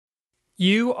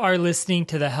You are listening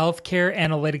to the Healthcare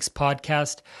Analytics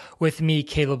Podcast with me,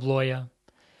 Caleb Loya.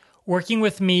 Working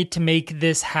with me to make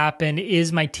this happen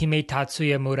is my teammate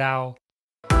Tatsuya Murao.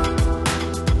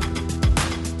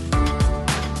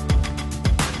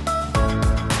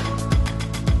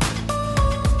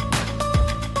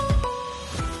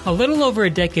 A little over a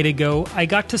decade ago, I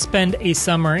got to spend a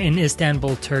summer in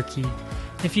Istanbul, Turkey.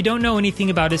 If you don't know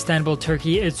anything about Istanbul,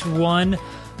 Turkey, it's one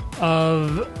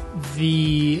of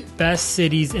the best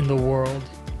cities in the world.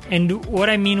 And what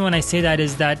I mean when I say that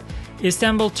is that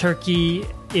Istanbul, Turkey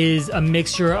is a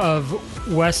mixture of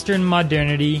Western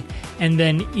modernity and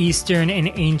then Eastern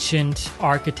and ancient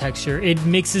architecture. It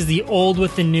mixes the old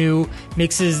with the new,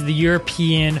 mixes the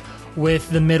European with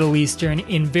the Middle Eastern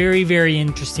in very, very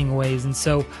interesting ways. And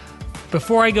so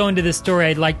before I go into this story,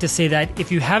 I'd like to say that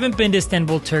if you haven't been to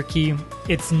Istanbul, Turkey,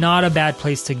 it's not a bad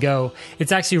place to go.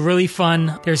 It's actually really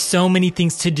fun. There's so many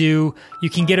things to do. You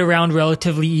can get around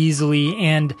relatively easily,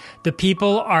 and the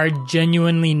people are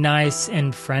genuinely nice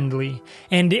and friendly.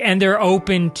 And they're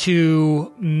open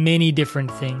to many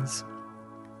different things.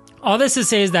 All this to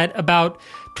say is that about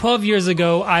 12 years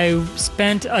ago, I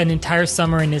spent an entire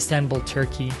summer in Istanbul,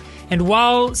 Turkey. And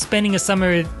while spending a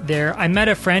summer there, I met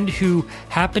a friend who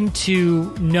happened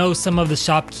to know some of the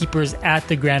shopkeepers at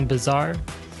the Grand Bazaar.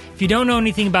 If you don't know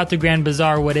anything about the Grand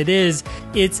Bazaar, what it is,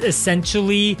 it's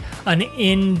essentially an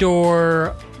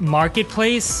indoor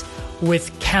marketplace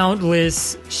with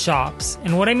countless shops.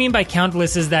 And what I mean by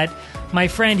countless is that my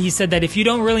friend, he said that if you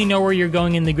don't really know where you're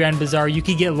going in the Grand Bazaar, you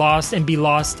could get lost and be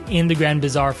lost in the Grand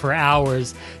Bazaar for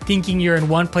hours, thinking you're in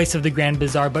one place of the Grand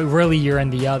Bazaar, but really you're in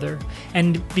the other.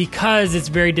 And because it's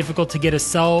very difficult to get a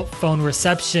cell phone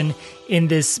reception in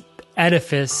this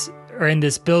edifice or in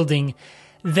this building,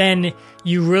 then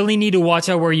you really need to watch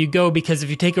out where you go, because if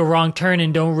you take a wrong turn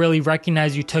and don't really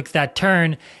recognize you took that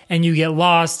turn and you get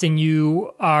lost and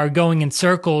you are going in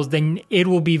circles, then it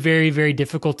will be very, very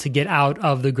difficult to get out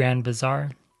of the Grand Bazaar.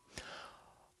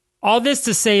 All this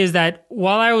to say is that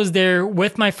while I was there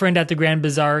with my friend at the Grand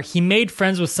Bazaar, he made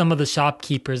friends with some of the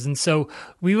shopkeepers. And so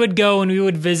we would go and we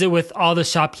would visit with all the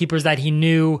shopkeepers that he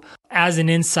knew as an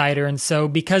insider. And so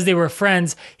because they were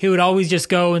friends, he would always just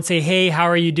go and say, "Hey, how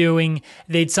are you doing?"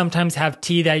 They'd sometimes have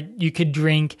tea that you could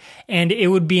drink, and it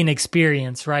would be an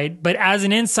experience, right? But as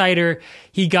an insider,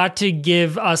 he got to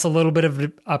give us a little bit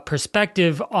of a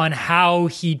perspective on how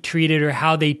he treated or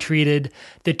how they treated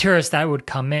the tourists that would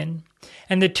come in.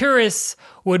 And the tourists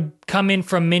would come in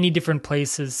from many different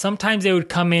places. Sometimes they would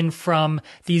come in from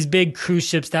these big cruise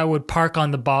ships that would park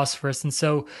on the Bosphorus. And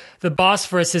so the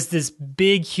Bosphorus is this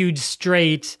big, huge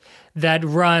strait that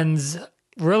runs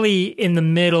really in the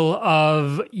middle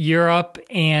of Europe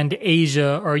and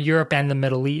Asia, or Europe and the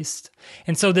Middle East.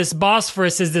 And so this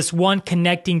Bosphorus is this one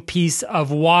connecting piece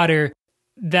of water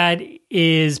that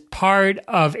is part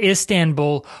of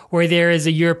Istanbul, where there is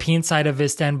a European side of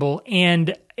Istanbul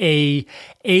and a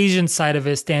Asian side of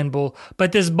Istanbul.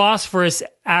 But this Bosphorus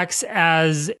acts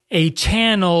as a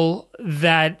channel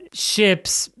that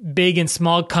ships big and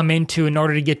small come into in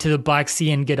order to get to the Black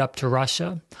Sea and get up to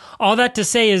Russia. All that to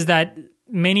say is that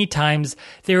many times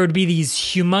there would be these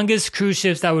humongous cruise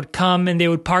ships that would come and they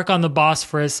would park on the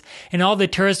Bosphorus, and all the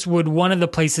tourists would, one of the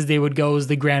places they would go is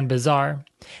the Grand Bazaar.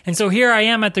 And so here I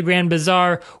am at the Grand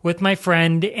Bazaar with my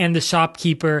friend and the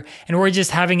shopkeeper, and we're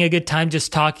just having a good time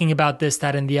just talking about this,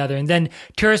 that, and the other. And then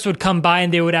tourists would come by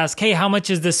and they would ask, "Hey, how much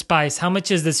is this spice? How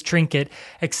much is this trinket?"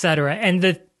 etc. And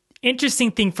the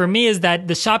interesting thing for me is that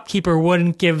the shopkeeper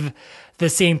wouldn't give the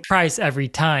same price every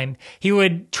time. He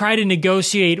would try to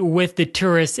negotiate with the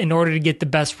tourists in order to get the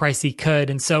best price he could.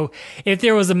 And so if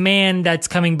there was a man that's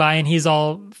coming by and he's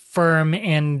all firm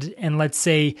and let's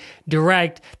say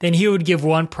direct, then he would give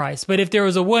one price. But if there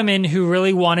was a woman who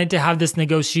really wanted to have this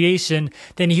negotiation,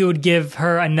 then he would give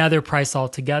her another price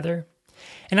altogether.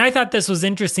 And I thought this was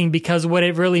interesting because what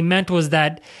it really meant was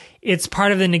that it's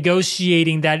part of the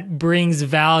negotiating that brings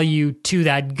value to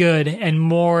that good, and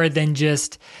more than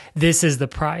just this is the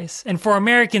price. And for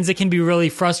Americans, it can be really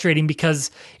frustrating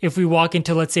because if we walk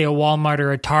into, let's say, a Walmart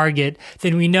or a Target,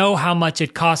 then we know how much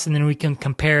it costs and then we can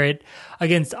compare it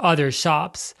against other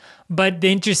shops. But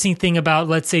the interesting thing about,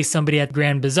 let's say, somebody at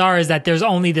Grand Bazaar is that there's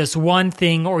only this one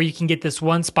thing, or you can get this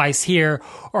one spice here,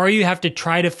 or you have to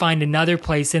try to find another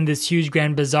place in this huge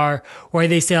Grand Bazaar where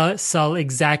they sell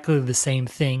exactly the same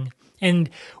thing. And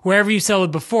wherever you sell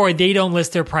it before, they don't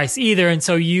list their price either. And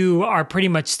so you are pretty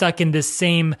much stuck in this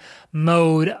same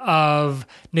mode of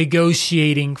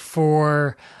negotiating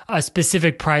for a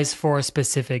specific price for a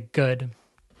specific good.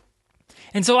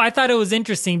 And so I thought it was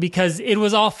interesting because it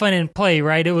was all fun and play,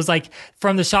 right? It was like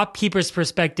from the shopkeeper's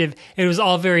perspective, it was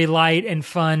all very light and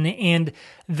fun. And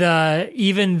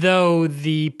even though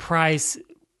the price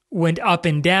went up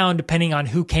and down depending on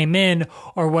who came in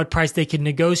or what price they could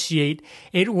negotiate,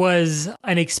 it was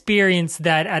an experience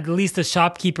that at least the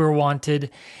shopkeeper wanted.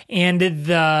 And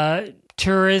the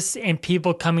tourists and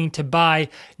people coming to buy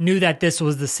knew that this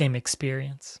was the same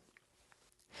experience.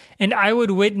 And I would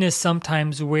witness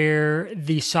sometimes where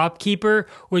the shopkeeper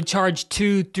would charge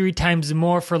 2-3 times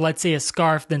more for, let's say, a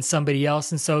scarf than somebody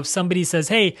else. And so if somebody says,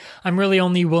 hey, I'm really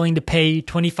only willing to pay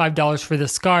 $25 for the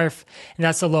scarf, and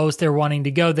that's the lowest they're wanting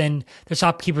to go, then the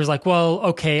shopkeeper's like, well,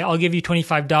 okay, I'll give you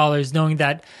 $25, knowing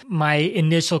that my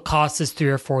initial cost is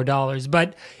 $3 or $4.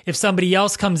 But if somebody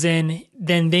else comes in,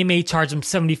 then they may charge them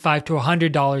 $75 to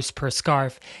 $100 per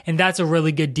scarf. And that's a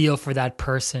really good deal for that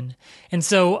person. And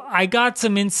so I got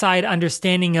some inside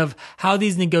understanding of how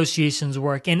these negotiations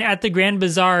work. And at the Grand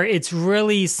Bazaar, it's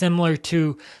really similar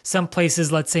to some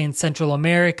places, let's say in Central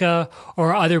America,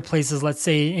 or other places, let's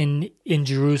say in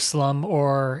Jerusalem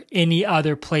or any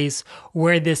other place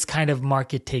where this kind of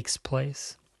market takes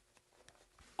place.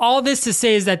 All this to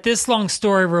say is that this long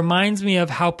story reminds me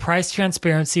of how price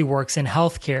transparency works in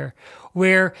healthcare,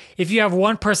 where if you have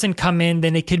one person come in,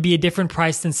 then it could be a different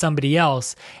price than somebody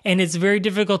else. And it's very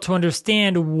difficult to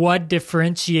understand what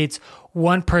differentiates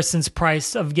one person's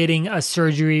price of getting a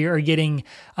surgery or getting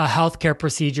a healthcare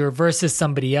procedure versus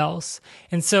somebody else.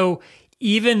 And so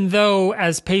even though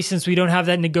as patients we don't have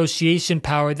that negotiation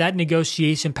power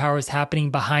is happening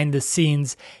behind the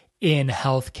scenes in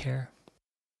healthcare.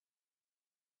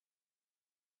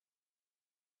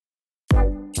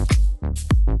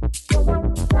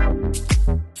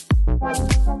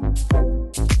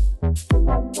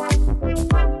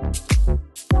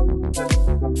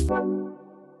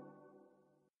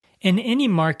 In any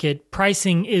market,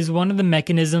 pricing is one of the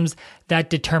mechanisms that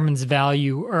determines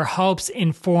value or helps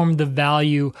inform the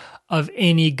value of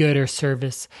any good or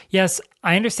service. Yes,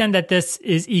 I understand that this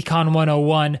is Econ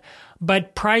 101,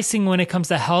 but pricing when it comes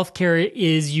to healthcare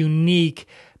is unique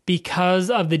because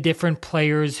of the different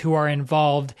players who are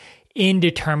involved in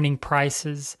determining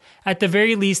prices. At the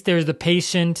very least, there's the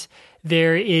patient,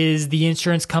 there is the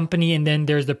insurance company, and then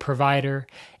there's the provider.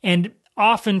 And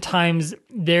oftentimes,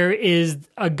 there is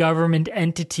a government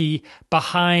entity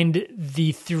behind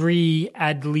the three,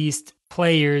 at least,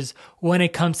 players when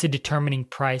it comes to determining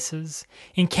prices.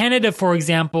 In Canada, for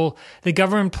example, the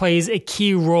government plays a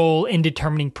key role in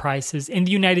determining prices. In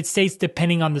the United States,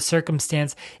 depending on the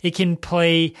circumstance, it can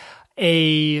play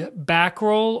a back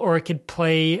role, or it could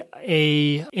play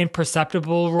a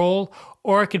imperceptible role,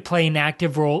 or it could play an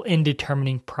active role in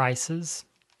determining prices.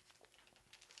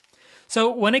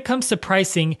 So when it comes to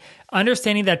pricing,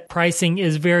 understanding that pricing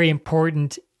is very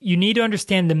important, you need to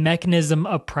understand the mechanism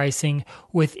of pricing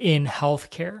within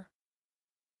healthcare.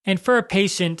 And for a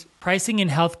patient, pricing in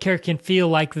healthcare can feel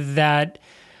like that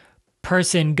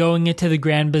person going into the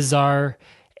Grand Bazaar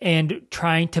and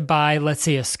trying to buy, let's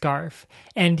say, a scarf.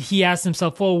 And he asks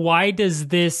himself, well, why does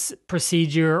this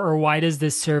procedure or why does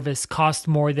this service cost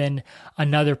more than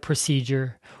another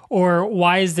procedure? Or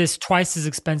why is this twice as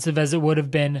expensive as it would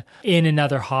have been in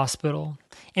another hospital?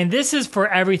 And this is for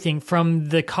everything from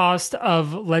the cost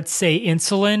of, let's say,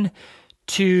 insulin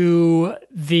to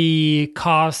the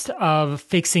cost of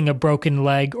fixing a broken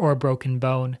leg or a broken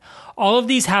bone. All of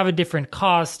these have a different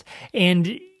cost,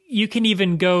 and you can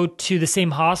even go to the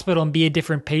same hospital and be a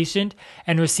different patient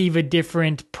and receive a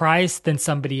different price than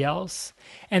somebody else.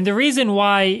 And the reason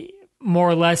why, more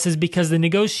or less, is because the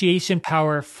negotiation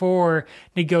power for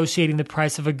negotiating the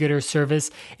price of a good or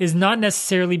service is not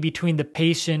necessarily between the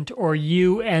patient or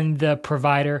you and the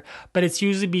provider, but it's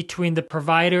usually between the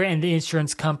provider and the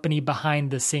insurance company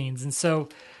behind the scenes. And so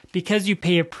because you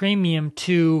pay a premium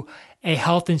to a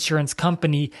health insurance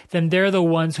company, then they're the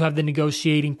ones who have the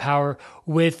negotiating power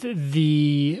with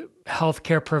the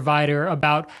healthcare provider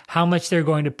about how much they're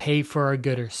going to pay for a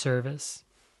good or service.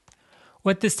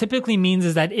 What this typically means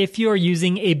is that if you're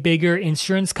using a bigger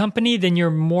insurance company, then you're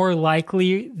more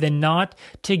likely than not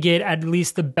to get at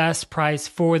least the best price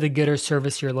for the good or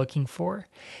service you're looking for.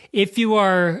 If you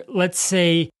are, let's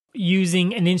say,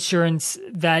 using an insurance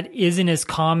that isn't as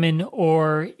common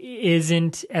or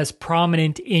isn't as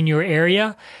prominent in your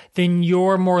area, then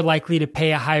you're more likely to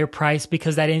pay a higher price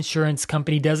because that insurance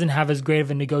company doesn't have as great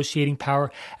of a negotiating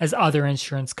power as other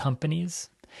insurance companies.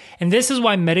 And this is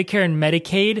why Medicare and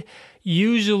Medicaid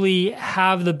usually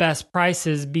have the best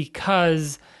prices,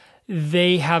 because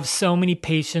they have so many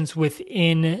patients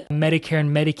within Medicare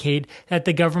and Medicaid that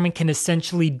the government can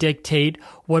essentially dictate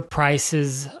what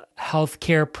prices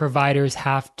healthcare providers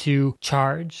have to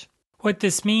charge. What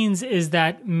this means is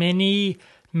that many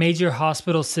major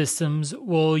hospital systems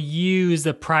will use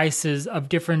the prices of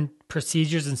different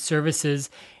procedures and services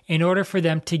in order for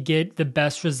them to get the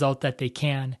best result that they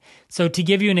can. So to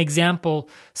give you an example,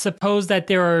 suppose that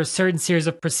there are a certain series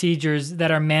of procedures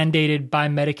that are mandated by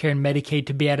Medicare and Medicaid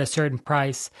to be at a certain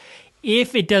price.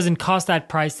 If it doesn't cost that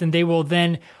price, then they will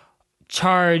then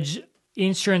charge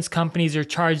insurance companies or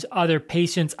charge other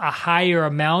patients a higher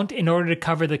amount in order to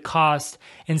cover the cost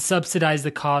and subsidize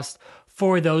the cost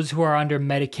for those who are under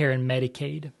Medicare and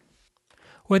Medicaid.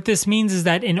 What this means is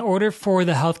that in order for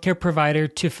the healthcare provider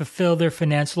to fulfill their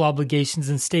financial obligations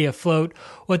and stay afloat,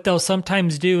 what they'll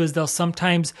sometimes do is they'll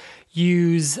sometimes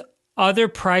use other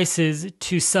prices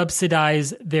to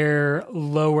subsidize their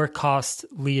lower cost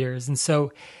leaders. And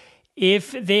so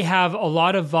if they have a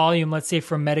lot of volume, let's say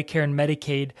from Medicare and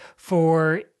Medicaid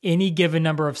for any given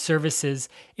number of services,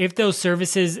 if those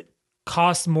services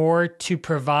cost more to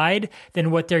provide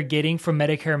than what they're getting from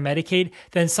Medicare and Medicaid,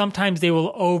 then sometimes they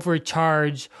will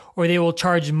overcharge or they will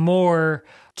charge more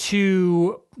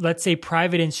to, let's say,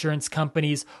 private insurance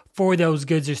companies for those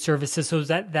goods or services so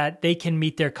that they can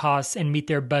meet their costs and meet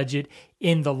their budget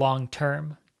in the long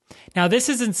term. Now, this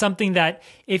isn't something that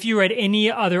if you read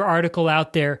any other article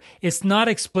out there, it's not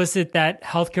explicit that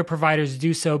healthcare providers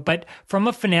do so, but from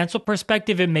a financial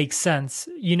perspective, it makes sense.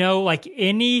 You know, like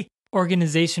any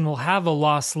organization will have a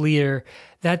loss leader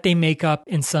that they make up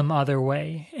in some other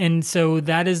way. And so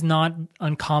that is not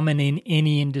uncommon in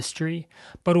any industry.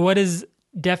 But what is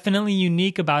definitely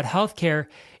unique about healthcare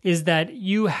is that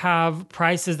you have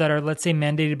prices that are, let's say,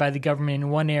 mandated by the government in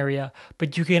one area,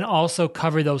 but you can also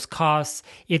cover those costs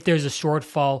if there's a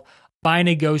shortfall by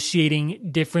negotiating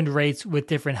different rates with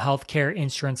different healthcare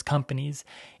insurance companies.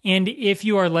 And if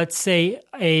you are, let's say,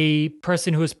 a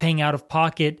person who is paying out of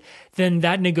pocket, then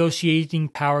that negotiating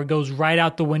power goes right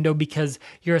out the window because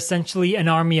you're essentially an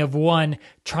army of one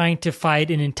trying to fight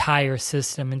an entire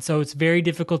system. And so it's very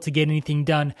difficult to get anything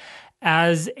done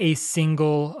as a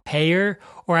single payer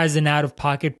or as an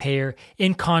out-of-pocket payer,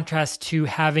 in contrast to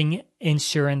having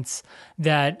insurance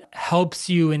that helps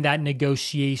you in that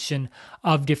negotiation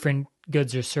of different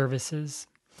goods or services.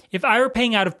 If I were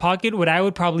paying out of pocket, what I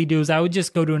would probably do is I would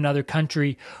just go to another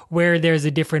country where there's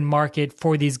a different market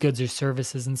for these goods or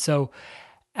services. And so,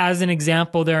 as an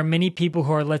example, there are many people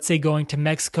who are, let's say, going to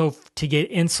Mexico to get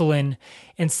insulin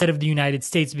instead of the United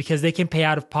States because they can pay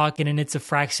out of pocket and it's a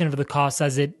fraction of the cost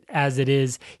as it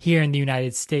is here in the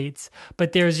United States.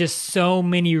 But there's just so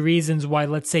many reasons why,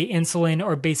 let's say, insulin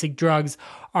or basic drugs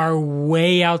are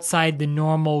way outside the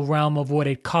normal realm of what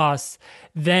it costs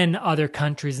than other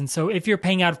countries. And so if you're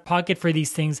paying out of pocket for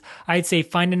these things, I'd say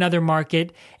find another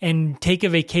market and take a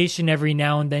vacation every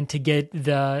now and then to get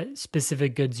the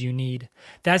specific goods you need.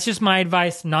 That's just my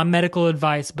advice, not medical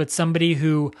advice, but somebody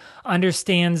who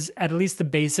understands at least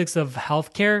the basics of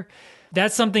healthcare.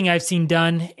 That's something I've seen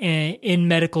done in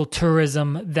medical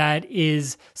tourism that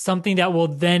is something that will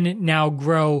then now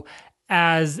grow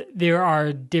as there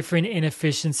are different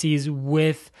inefficiencies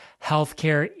with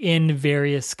healthcare in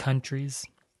various countries.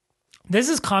 This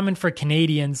is common for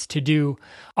Canadians to do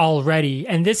already,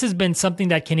 and this has been something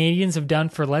that Canadians have done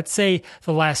for, let's say,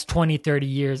 the last 20, 30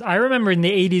 years. I remember in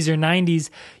the 80s or 90s,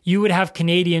 you would have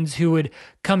Canadians who would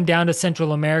come down to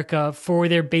Central America for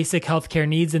their basic healthcare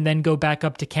needs and then go back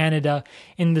up to Canada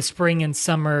in the spring and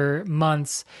summer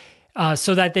months.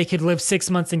 So that they could live 6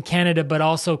 months in Canada, but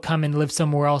also come and live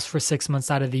somewhere else for 6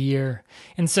 months out of the year.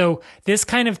 And so this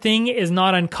kind of thing is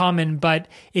not uncommon, but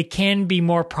it can be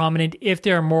more prominent if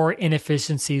there are more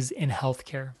inefficiencies in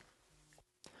healthcare.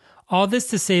 All this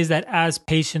to say is that as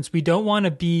patients, we don't want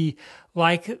to be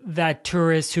like that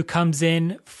tourist who comes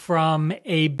in from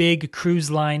a big cruise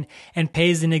line and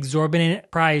pays an exorbitant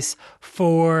price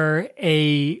for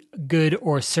a good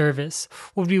or service.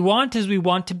 What we want is we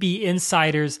want to be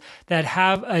insiders that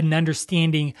have an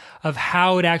understanding of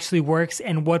how it actually works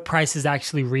and what price is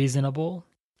actually reasonable.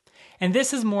 And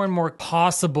this is more and more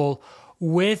possible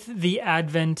with the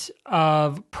advent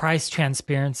of price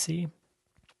transparency.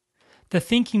 The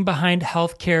thinking behind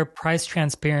healthcare price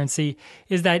transparency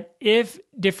is that if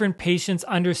different patients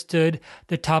understood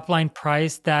the top line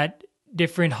price that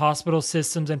different hospital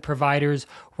systems and providers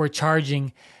were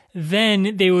charging,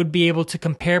 then they would be able to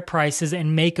compare prices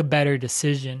and make a better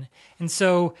decision. And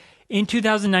so in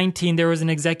 2019, there was an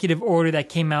executive order that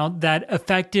came out that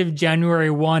effective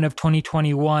January 1 of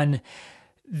 2021,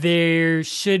 there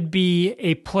should be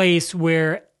a place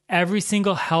where every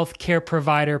single healthcare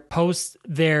provider posts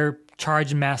their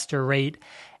charge master rate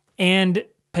and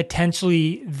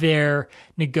potentially their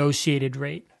negotiated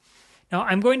rate. Now,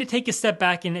 I'm going to take a step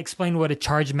back and explain what a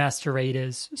charge master rate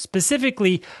is.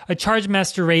 Specifically, a charge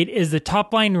master rate is the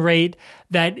top line rate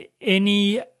that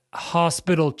any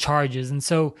hospital charges. And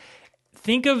so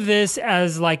think of this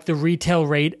as like the retail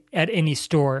rate at any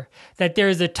store, that there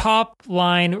is a top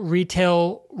line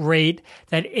retail rate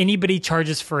that anybody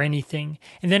charges for anything.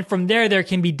 And then from there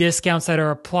can be discounts that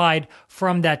are applied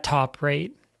from that top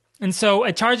rate. And so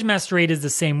a charge master rate is the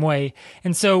same way.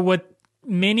 And so what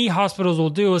many hospitals will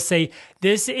do is say,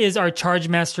 this is our charge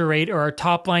master rate or our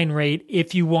top line rate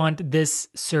if you want this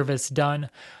service done.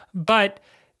 But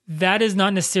that is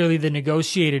not necessarily the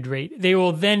negotiated rate. They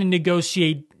will then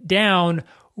negotiate down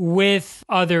with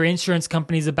other insurance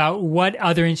companies about what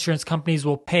other insurance companies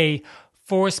will pay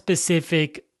for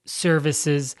specific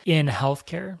services in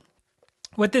healthcare.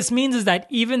 What this means is that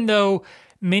even though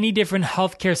many different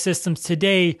healthcare systems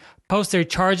today post their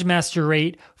charge master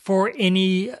rate for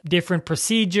any different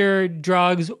procedure,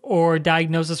 drugs, or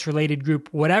diagnosis related group,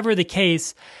 whatever the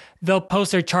case, they'll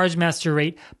post their charge master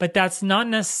rate, but that's not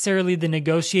necessarily the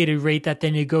negotiated rate that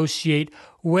they negotiate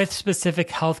with specific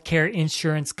healthcare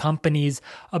insurance companies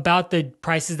about the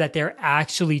prices that they're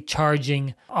actually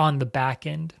charging on the back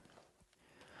end.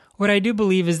 What I do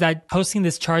believe is that posting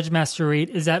this charge master rate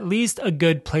is at least a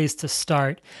good place to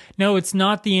start. No, it's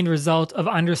not the end result of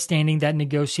understanding that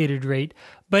negotiated rate,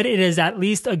 but it is at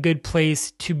least a good place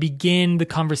to begin the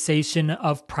conversation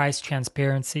of price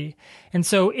transparency. And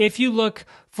so if you look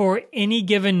for any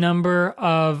given number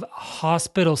of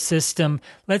hospital system,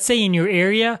 let's say in your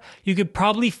area, you could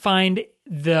probably find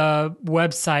the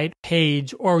website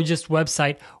page or just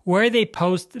website where they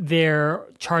post their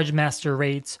charge master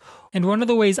rates. And one of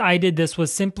the ways I did this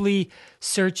was simply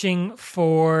searching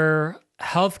for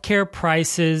healthcare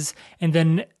prices and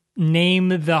then name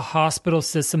the hospital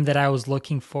system that I was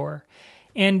looking for.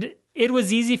 And it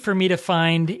was easy for me to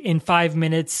find in 5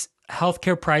 minutes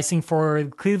healthcare pricing for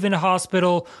Cleveland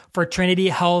Hospital, for Trinity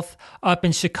Health up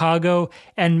in Chicago,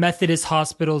 and Methodist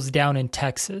hospitals down in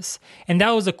Texas. And that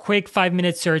was a quick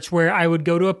 5-minute search where I would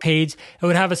go to a page, it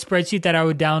would have a spreadsheet that I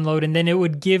would download, and then it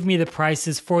would give me the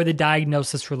prices for the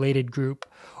diagnosis related group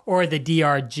or the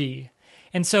DRG.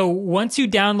 And so once you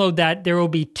download that, there will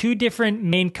be 2 different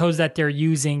main codes that they're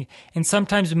using, and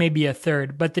sometimes maybe a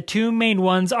third. But the 2 main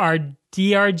ones are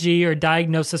DRG or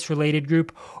Diagnosis Related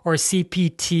Group or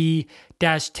CPT-10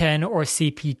 or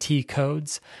CPT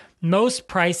codes. Most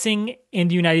pricing in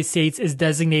the United States is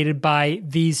designated by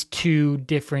these 2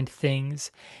 different things.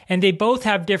 And they both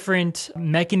have different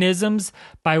mechanisms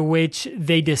by which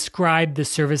they describe the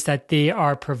service that they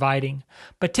are providing.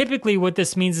 But typically what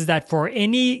this means is that for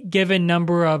any given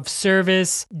number of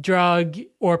service, drug,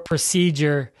 or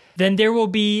procedure, then there will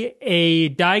be a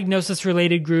diagnosis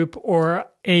related group or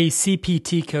a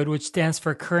CPT code, which stands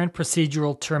for Current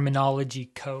Procedural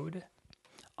Terminology Code.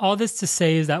 All this to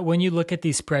say is that when you look at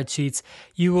these spreadsheets,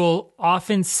 you will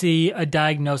often see a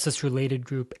diagnosis related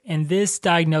group. And this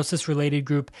diagnosis related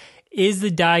group is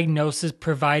the diagnosis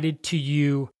provided to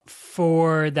you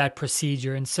for that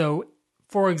procedure. And so,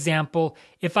 for example,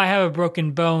 if I have a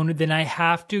broken bone, then I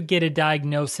have to get a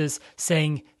diagnosis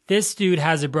saying this dude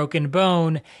has a broken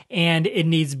bone and it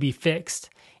needs to be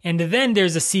fixed. And then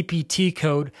there's a CPT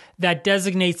code that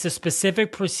designates a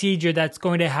specific procedure that's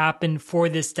going to happen for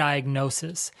this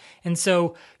diagnosis. And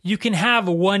so you can have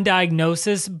one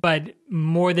diagnosis, but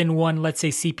more than one, let's say,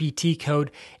 CPT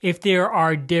code if there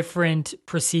are different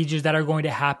procedures that are going to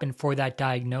happen for that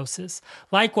diagnosis.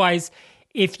 Likewise,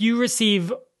 if you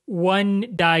receive one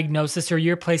diagnosis or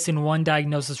you're placed in one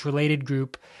diagnosis related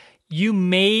group, you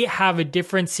may have a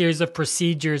different series of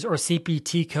procedures or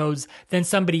CPT codes than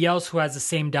somebody else who has the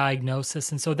same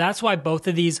diagnosis. And so that's why both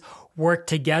of these work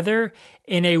together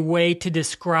in a way to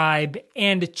describe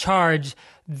and charge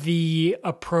the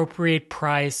appropriate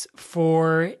price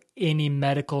for any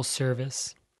medical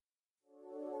service.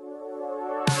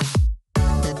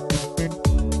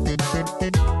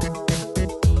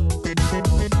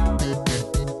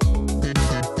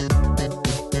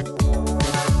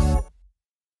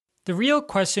 The real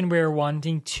question we're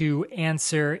wanting to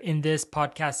answer in this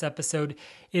podcast episode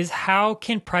is how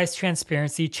can price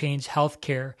transparency change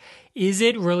healthcare? Is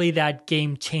it really that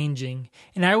game changing?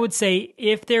 And I would say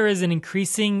if there is an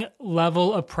increasing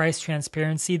level of price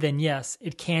transparency, then yes,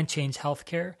 it can change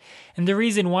healthcare. And the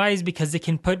reason why is because it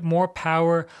can put more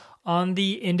power on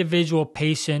the individual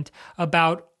patient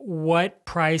about what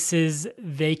prices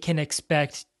they can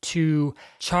expect to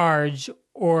charge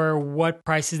or what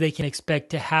prices they can expect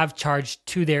to have charged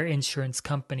to their insurance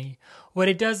company. What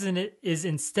it does is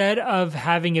instead of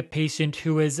having a patient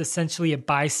who is essentially a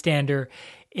bystander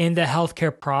in the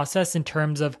healthcare process in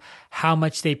terms of how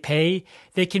much they pay.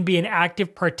 They can be an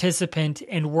active participant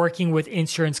in working with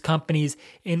insurance companies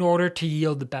in order to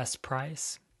yield the best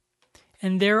price.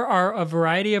 And there are a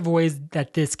variety of ways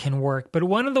that this can work. But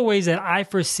one of the ways that I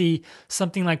foresee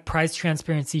something like price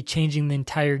transparency changing the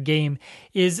entire game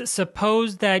is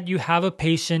suppose that you have a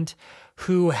patient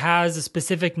who has a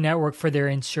specific network for their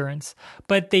insurance,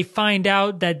 but they find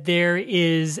out that there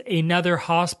is another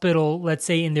hospital, let's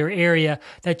say in their area,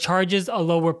 that charges a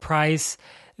lower price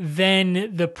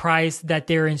than the price that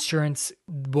their insurance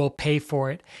will pay for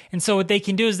it. And so what they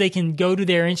can do is they can go to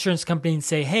their insurance company and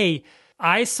say, hey,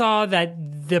 I saw that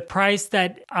the price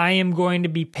that I am going to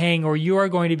be paying or you are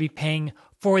going to be paying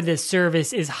for this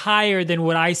service is higher than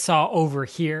what I saw over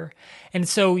here. And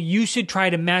so you should try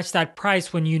to match that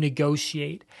price when you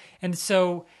negotiate. And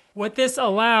so what this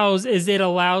allows is it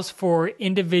allows for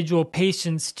individual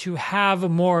patients to have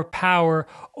more power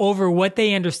over what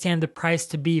they understand the price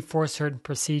to be for certain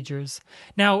procedures.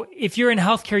 Now, if you're in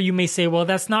healthcare, you may say, well,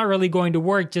 that's not really going to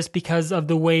work just because of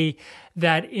the way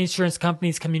that insurance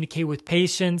companies communicate with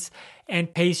patients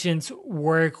and patients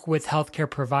work with healthcare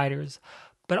providers.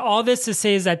 But all this to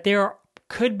say is that there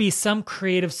could be some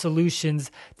creative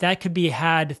solutions that could be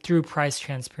had through price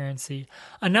transparency.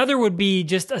 Another would be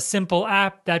just a simple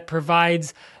app that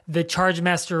provides the charge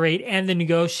master rate and the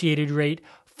negotiated rate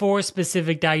for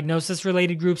specific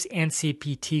diagnosis-related groups and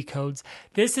CPT codes.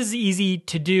 This is easy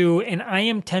to do, and I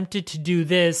am tempted to do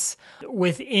this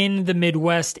within the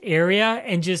Midwest area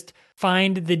and just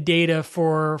find the data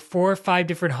for 4 or 5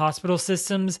 different hospital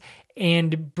systems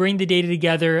and bring the data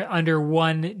together under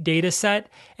one data set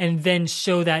and then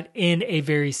show that in a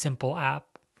very simple app.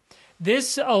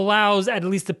 This allows at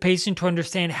least the patient to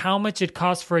understand how much it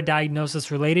costs for a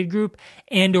diagnosis-related group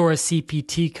and or a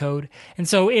CPT code. And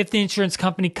so if the insurance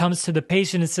company comes to the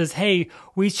patient and says, hey,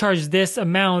 we charge this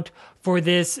amount for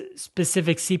this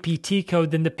specific CPT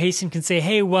code, then the patient can say,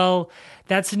 hey, well,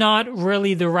 that's not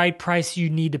really the right price you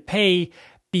need to pay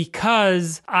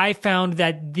because I found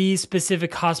that these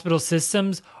specific hospital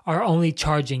systems are only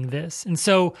charging this. And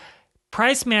so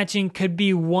price matching could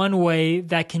be one way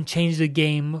that can change the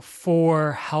game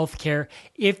for healthcare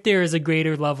if there is a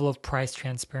greater level of price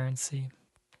transparency.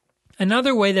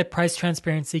 Another way that price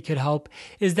transparency could help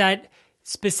is that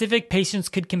specific patients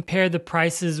could compare the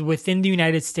prices within the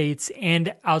United States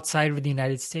and outside of the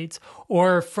United States,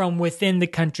 or from within the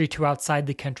country to outside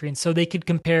the country. And so they could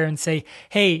compare and say,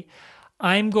 hey,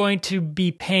 I'm going to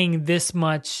be paying this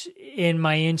much in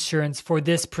my insurance for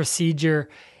this procedure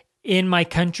in my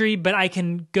country, but I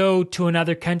can go to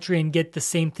another country and get the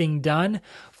same thing done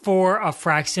for a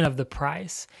fraction of the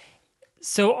price.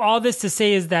 So all this to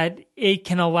say is that it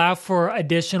can allow for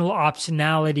additional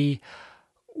optionality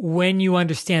when you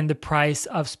understand the price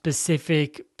of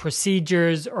specific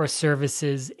procedures or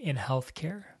services in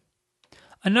healthcare.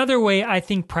 Another way I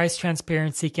think price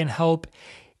transparency can help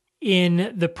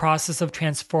in the process of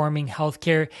transforming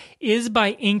healthcare is by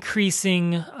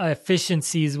increasing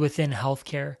efficiencies within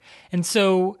healthcare. And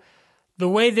so the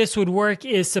way this would work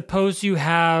is suppose you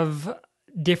have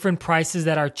different prices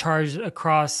that are charged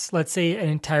across, let's say, an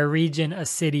entire region, a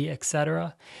city,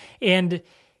 etc. And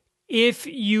if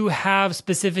you have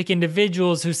specific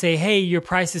individuals who say, hey, your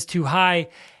price is too high,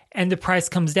 and the price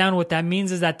comes down, what that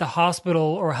means is that the hospital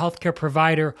or healthcare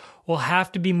provider will have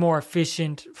to be more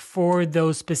efficient for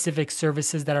those specific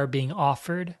services that are being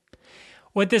offered.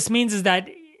 What this means is that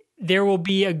there will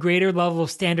be a greater level of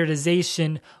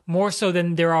standardization, more so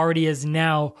than there already is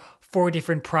now, for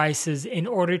different prices in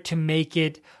order to make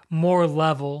it more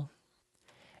level.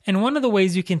 And one of the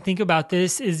ways you can think about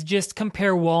this is just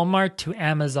compare Walmart to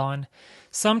Amazon.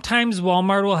 Sometimes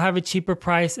Walmart will have a cheaper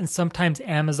price and sometimes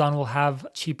Amazon will have a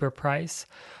cheaper price.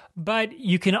 But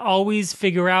you can always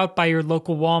figure out by your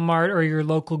local Walmart or your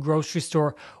local grocery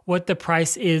store what the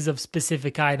price is of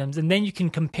specific items. And then you can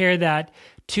compare that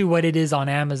to what it is on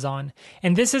Amazon.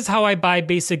 And this is how I buy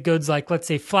basic goods like, let's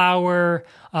say, flour,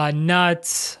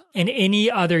 nuts, and any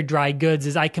other dry goods,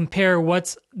 is I compare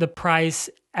what's the price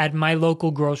at my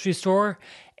local grocery store,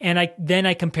 and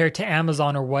I compare it to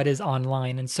Amazon or what is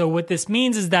online. And so what this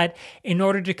means is that in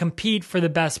order to compete for the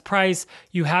best price,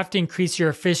 you have to increase your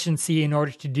efficiency in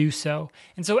order to do so.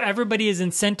 And so everybody is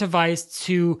incentivized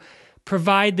to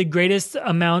provide the greatest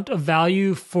amount of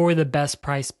value for the best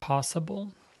price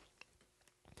possible.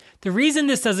 The reason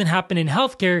this doesn't happen in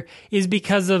healthcare is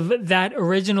because of that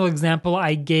original example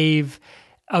I gave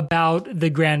about the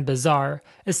Grand Bazaar.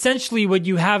 Essentially, what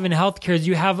you have in healthcare is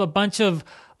you have a bunch of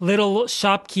little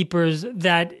shopkeepers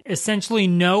that essentially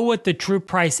know what the true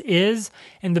price is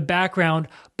in the background,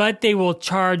 but they will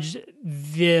charge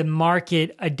the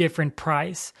market a different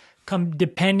price,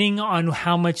 depending on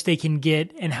how much they can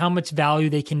get and how much value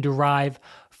they can derive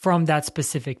from that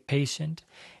specific patient.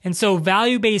 And so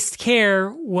value-based care,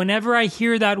 whenever I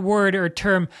hear that word or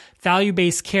term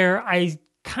value-based care, I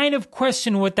kind of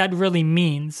question what that really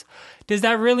means. Does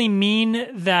that really mean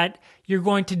that you're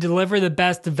going to deliver the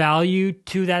best value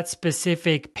to that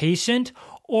specific patient?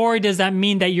 Or does that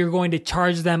mean that you're going to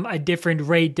charge them a different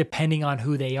rate depending on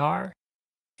who they are?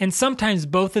 And sometimes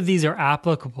both of these are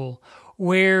applicable,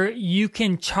 where you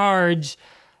can charge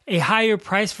a higher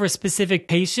price for a specific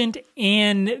patient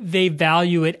and they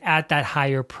value it at that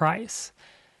higher price.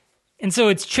 And so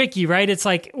it's tricky, right? It's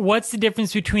like, what's the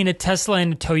difference between a Tesla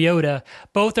and a Toyota?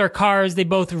 Both are cars. They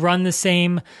both run the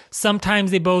same. Sometimes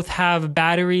they both have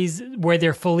batteries where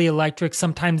they're fully electric.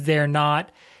 Sometimes they're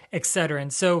not, etc.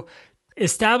 And so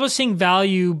establishing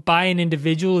value by an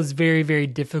individual is very, very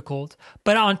difficult.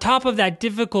 But on top of that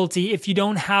difficulty, if you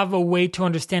don't have a way to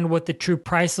understand what the true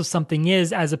price of something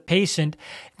is as a patient,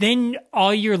 then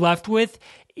all you're left with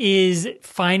is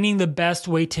finding the best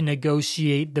way to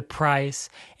negotiate the price.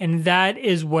 And that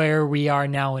is where we are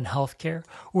now in healthcare,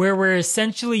 where we're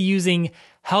essentially using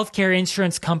healthcare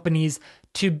insurance companies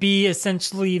to be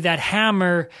essentially that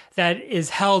hammer that is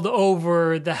held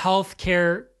over the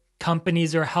healthcare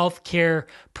companies or healthcare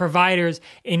providers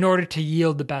in order to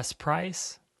yield the best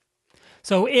price.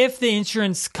 So if the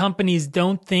insurance companies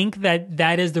don't think that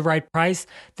that is the right price,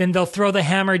 then they'll throw the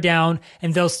hammer down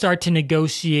and they'll start to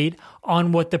negotiate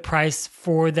on what the price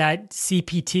for that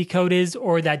CPT code is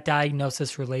or that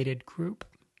diagnosis related group.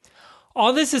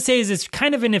 All this to say is it's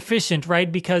kind of inefficient,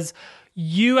 right? Because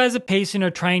you as a patient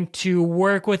are trying to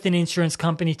work with an insurance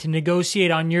company to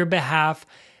negotiate on your behalf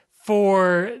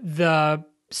for the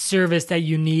service that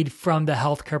you need from the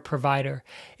healthcare provider.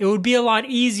 It would be a lot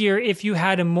easier if you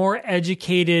had a more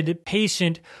educated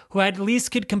patient who at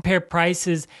least could compare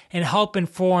prices and help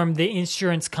inform the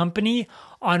insurance company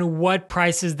on what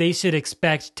prices they should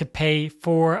expect to pay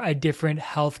for a different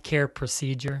healthcare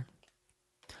procedure.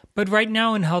 But right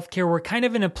now in healthcare, we're kind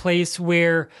of in a place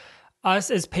where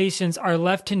us as patients are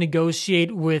left to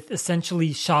negotiate with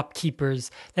essentially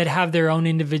shopkeepers that have their own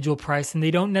individual price, and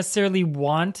they don't necessarily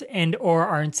want and or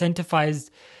are incentivized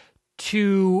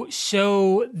to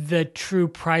show the true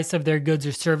price of their goods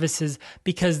or services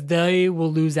because they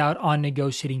will lose out on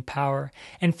negotiating power.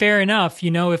 And fair enough,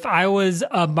 if I was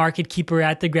a market keeper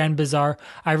at the Grand Bazaar,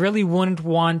 I really wouldn't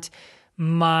want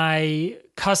my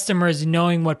customers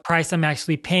knowing what price I'm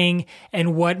actually paying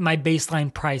and what my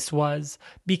baseline price was.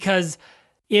 Because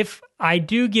if I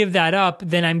do give that up,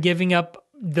 then I'm giving up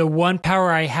the one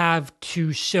power I have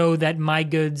to show that my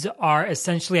goods are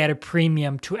essentially at a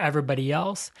premium to everybody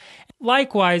else.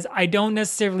 Likewise, I don't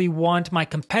necessarily want my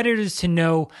competitors to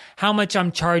know how much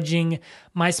I'm charging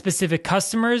my specific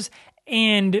customers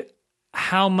and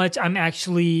how much I'm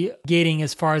actually getting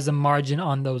as far as a margin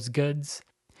on those goods.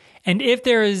 And if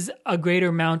there is a greater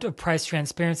amount of price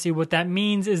transparency, what that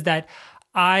means is that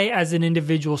I, as an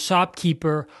individual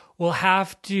shopkeeper, will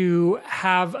have to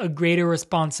have a greater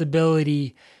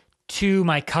responsibility to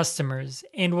my customers.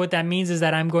 And what that means is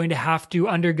that I'm going to have to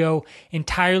undergo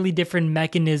entirely different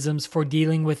mechanisms for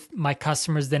dealing with my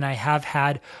customers than I have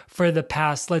had for the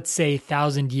past, let's say,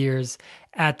 1,000 years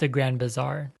at the Grand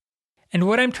Bazaar. And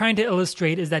what I'm trying to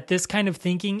illustrate is that this kind of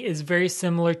thinking is very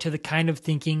similar to the kind of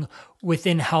thinking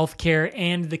within healthcare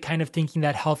and the kind of thinking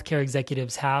that healthcare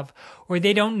executives have, where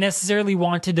they don't necessarily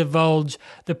want to divulge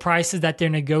the prices that they're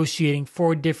negotiating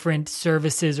for different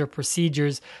services or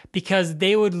procedures because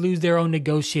they would lose their own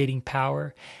negotiating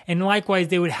power. And likewise,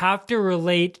 they would have to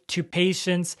relate to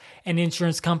patients and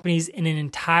insurance companies in an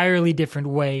entirely different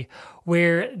way,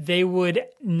 where they would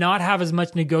not have as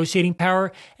much negotiating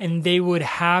power and they would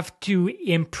have to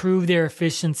improve their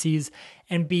efficiencies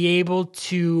and be able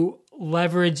to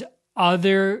leverage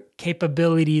other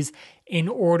capabilities in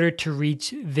order to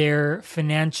reach their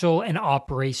financial and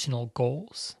operational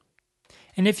goals.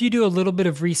 And if you do a little bit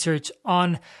of research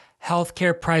on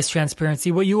healthcare price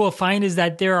transparency, what you will find is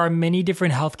that there are many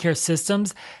different healthcare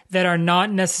systems that are not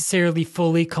necessarily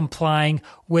fully complying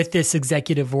with this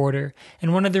executive order.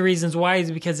 And one of the reasons why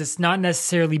is because it's not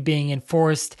necessarily being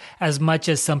enforced as much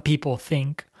as some people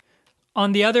think.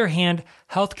 On the other hand,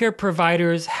 healthcare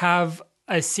providers have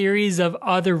a series of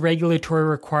other regulatory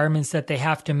requirements that they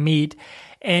have to meet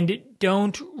and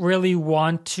don't really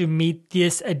want to meet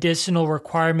this additional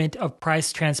requirement of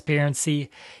price transparency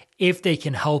if they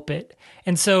can help it.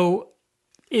 And so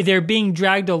they're being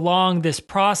dragged along this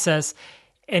process,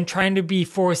 and trying to be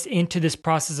forced into this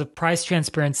process of price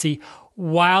transparency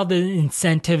while the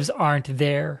incentives aren't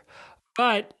there.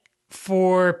 But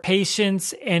for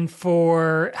patients and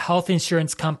for health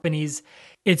insurance companies,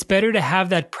 it's better to have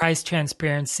that price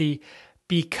transparency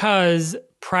because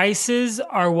prices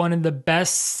are one of the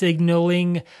best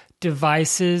signaling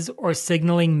devices or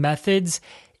signaling methods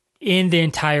in the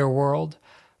entire world.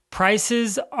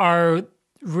 Prices are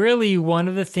really one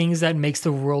of the things that makes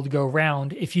the world go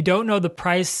round. If you don't know the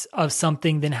price of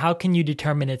something, then how can you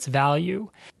determine its value?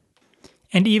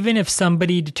 And even if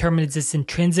somebody determines its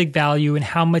intrinsic value and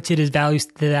how much it is valued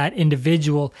to that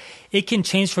individual, it can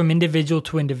change from individual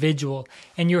to individual.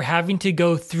 And you're having to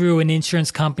go through an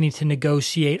insurance company to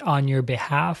negotiate on your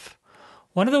behalf.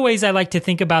 One of the ways I like to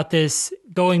think about this,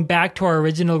 going back to our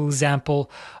original example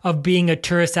of being a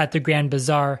tourist at the Grand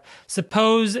Bazaar,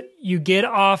 suppose you get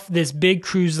off this big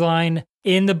cruise line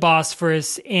in the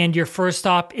Bosphorus and your first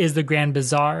stop is the Grand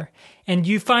Bazaar. And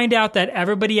you find out that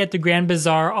everybody at the Grand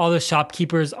Bazaar, all the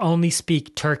shopkeepers only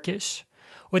speak Turkish.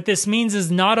 What this means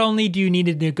is not only do you need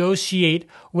to negotiate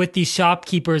with these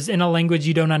shopkeepers in a language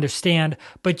you don't understand,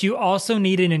 but you also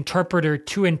need an interpreter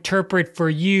to interpret for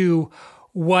you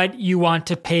what you want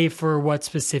to pay for what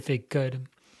specific good.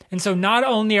 And so not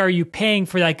only are you paying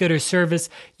for that good or service,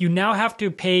 you now have to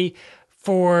pay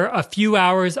for a few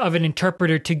hours of an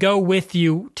interpreter to go with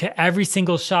you to every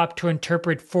single shop to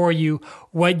interpret for you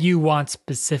what you want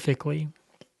specifically.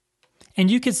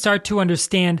 And you can start to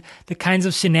understand the kinds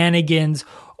of shenanigans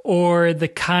or the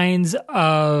kinds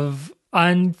of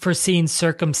unforeseen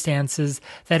circumstances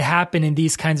that happen in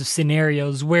these kinds of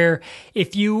scenarios where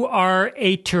if you are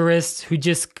a tourist who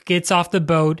just gets off the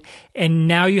boat and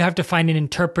now you have to find an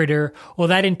interpreter, well,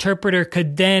 that interpreter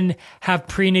could then have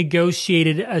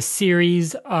pre-negotiated a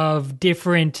series of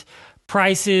different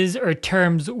prices or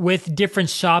terms with different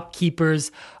shopkeepers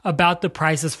about the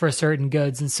prices for certain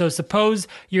goods. And so suppose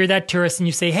you're that tourist and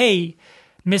you say, hey,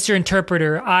 Mr.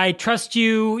 Interpreter, I trust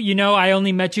you. You know, I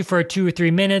only met you for 2 or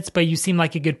 3 minutes, but you seem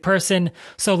like a good person.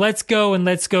 So let's go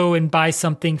and buy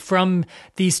something from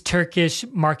these Turkish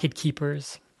market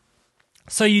keepers.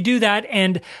 So you do that,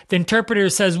 and the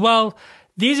interpreter says, well,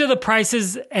 these are the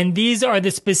prices and these are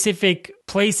the specific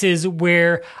places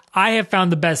where I have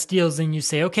found the best deals. And you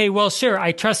say, okay, well, sure,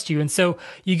 I trust you. And so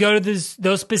you go to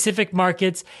those specific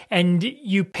markets and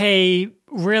you pay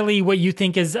really what you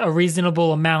think is a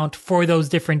reasonable amount for those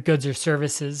different goods or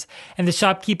services. And the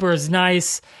shopkeeper is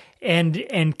nice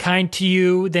and kind to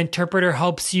you. The interpreter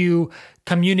helps you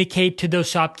communicate to those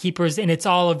shopkeepers, and it's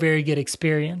all a very good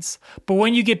experience. But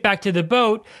when you get back to the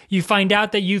boat, you find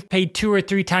out that you've paid 2 or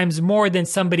 3 times more than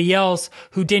somebody else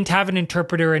who didn't have an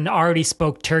interpreter and already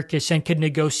spoke Turkish and could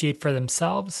negotiate for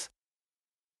themselves.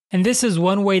 And this is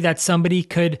one way that somebody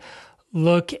could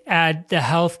look at the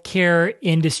healthcare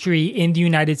industry in the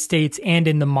United States and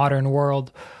in the modern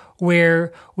world,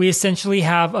 where we essentially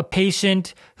have a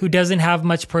patient who doesn't have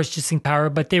much purchasing power,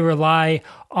 but they rely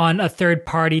on a third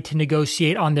party to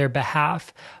negotiate on their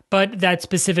behalf. But that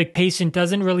specific patient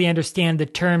doesn't really understand the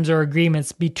terms or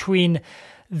agreements between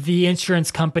the insurance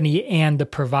company and the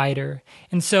provider.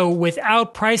 And so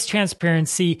without price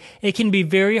transparency, it can be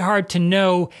very hard to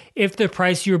know if the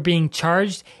price you're being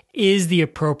charged is the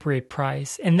appropriate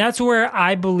price. And that's where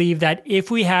I believe that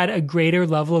if we had a greater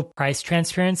level of price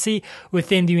transparency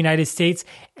within the United States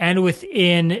and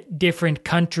within different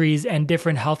countries and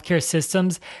different healthcare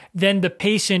systems, then the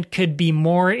patient could be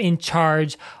more in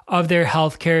charge of their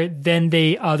healthcare than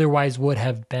they otherwise would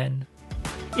have been.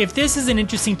 If this is an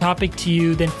interesting topic to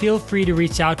you, then feel free to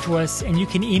reach out to us, and you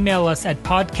can email us at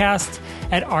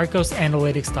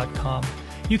podcast@arcosanalytics.com.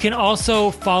 You can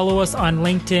also follow us on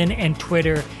LinkedIn and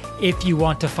Twitter if you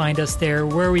want to find us there,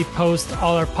 where we post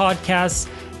all our podcasts,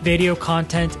 video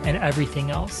content, and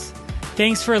everything else.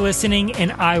 Thanks for listening,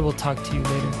 and I will talk to you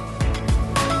later.